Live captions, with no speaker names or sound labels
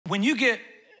when you get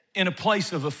in a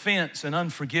place of offense and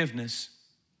unforgiveness,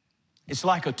 it's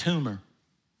like a tumor.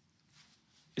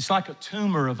 It's like a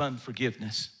tumor of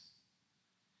unforgiveness.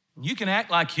 You can act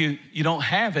like you don't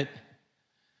have it,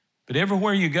 but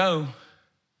everywhere you go,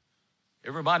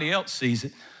 everybody else sees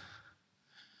it.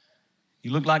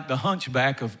 You look like the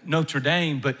hunchback of Notre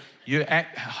Dame, but you're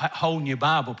holding your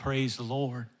Bible, praise the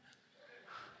Lord.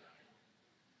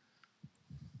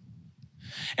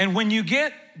 And when you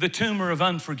get the tumor of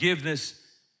unforgiveness,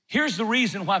 here's the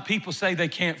reason why people say they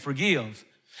can't forgive.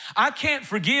 I can't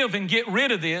forgive and get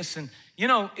rid of this, and you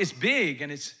know, it's big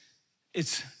and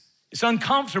it's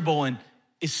uncomfortable and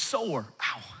it's sore.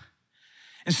 Ow.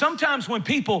 And sometimes when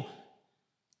people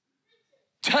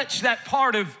touch that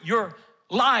part of your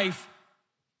life,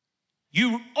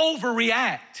 you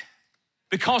overreact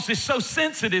because it's so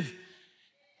sensitive,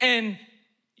 and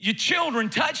your children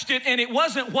touched it and it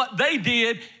wasn't what they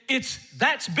did,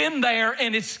 that's been there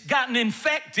and it's gotten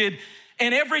infected,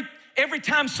 and every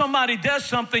time somebody does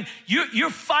something, you're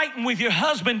fighting with your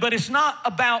husband, but it's not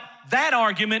about that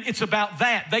argument, it's about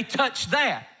that. They touched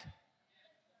that.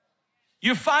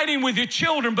 You're fighting with your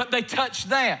children, but they touched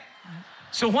that.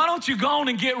 So why don't you go on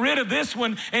and get rid of this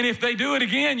one, and if they do it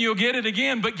again, you'll get it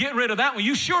again, but get rid of that one.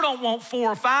 You sure don't want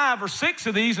 4 or 5 or 6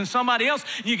 of these and somebody else,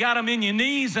 you got them in your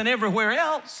knees and everywhere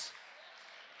else.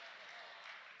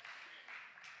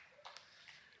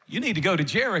 You need to go to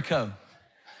Jericho.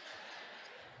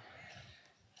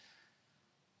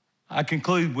 I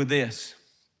conclude with this.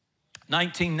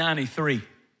 1993,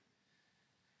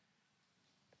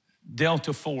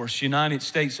 Delta Force, United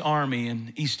States Army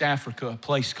in East Africa, a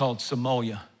place called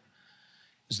Somalia.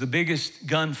 It was the biggest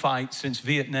gunfight since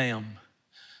Vietnam.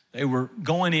 They were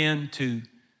going in to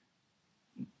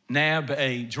nab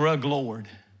a drug lord.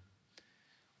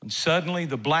 And suddenly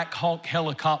the Black Hawk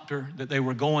helicopter that they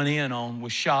were going in on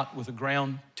was shot with a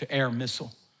ground-to-air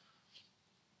missile.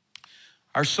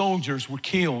 Our soldiers were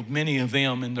killed, many of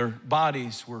them, and their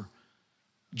bodies were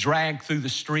dragged through the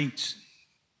streets.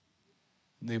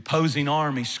 The opposing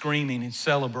army screaming and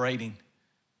celebrating.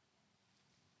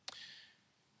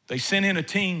 They sent in a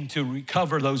team to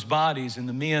recover those bodies and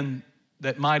the men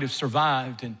that might have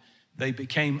survived, and they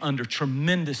became under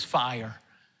tremendous fire.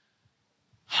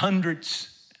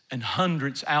 Hundreds and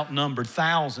hundreds outnumbered,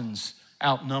 thousands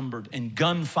outnumbered, and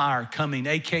gunfire coming,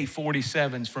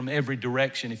 AK-47s from every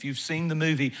direction. If you've seen the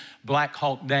movie Black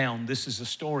Hawk Down, this is the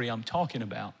story I'm talking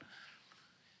about.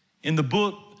 In the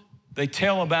book, they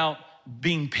tell about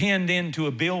being pinned into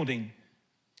a building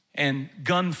and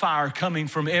gunfire coming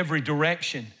from every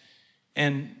direction.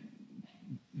 And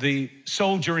the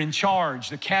soldier in charge,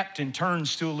 the captain,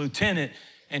 turns to a lieutenant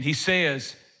and he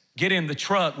says, "Get in the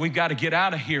truck, we've got to get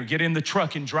out of here. Get in the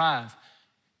truck and drive."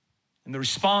 And the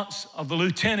response of the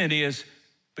lieutenant is,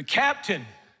 "But Captain,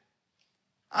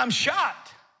 I'm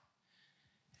shot."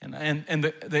 And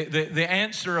the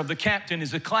answer of the captain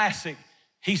is a classic.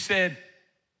 He said,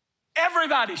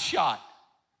 "Everybody's shot.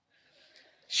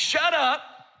 Shut up,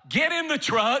 get in the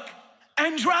truck,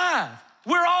 and drive.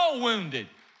 We're all wounded.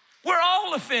 We're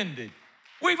all offended.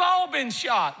 We've all been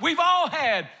shot. We've all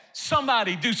had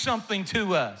somebody do something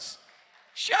to us.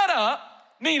 Shut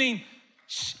up," meaning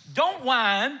don't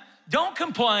whine, don't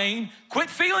complain, quit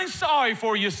feeling sorry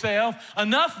for yourself,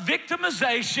 enough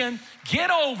victimization, get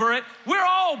over it. We're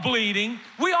all bleeding.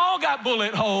 We all got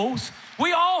bullet holes.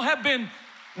 We all have been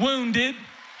wounded.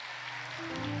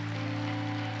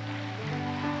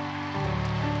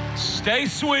 Stay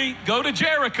sweet, go to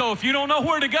Jericho. If you don't know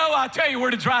where to go, I'll tell you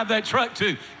where to drive that truck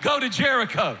to. Go to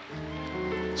Jericho.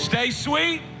 Stay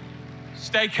sweet,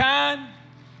 stay kind.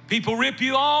 People rip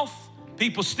you off,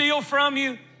 people steal from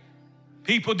you,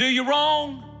 people do you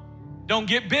wrong. Don't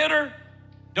get bitter,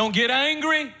 don't get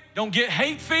angry, don't get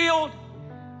hate-filled.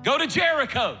 Go to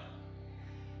Jericho.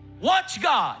 Watch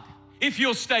God if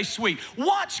you'll stay sweet.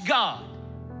 Watch God.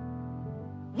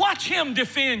 Watch Him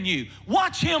defend you.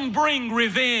 Watch Him bring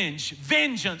revenge,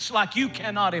 vengeance like you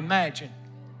cannot imagine.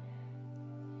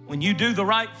 When you do the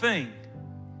right thing,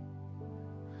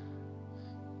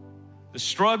 the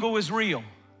struggle is real,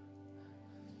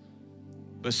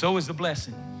 but so is the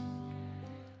blessing.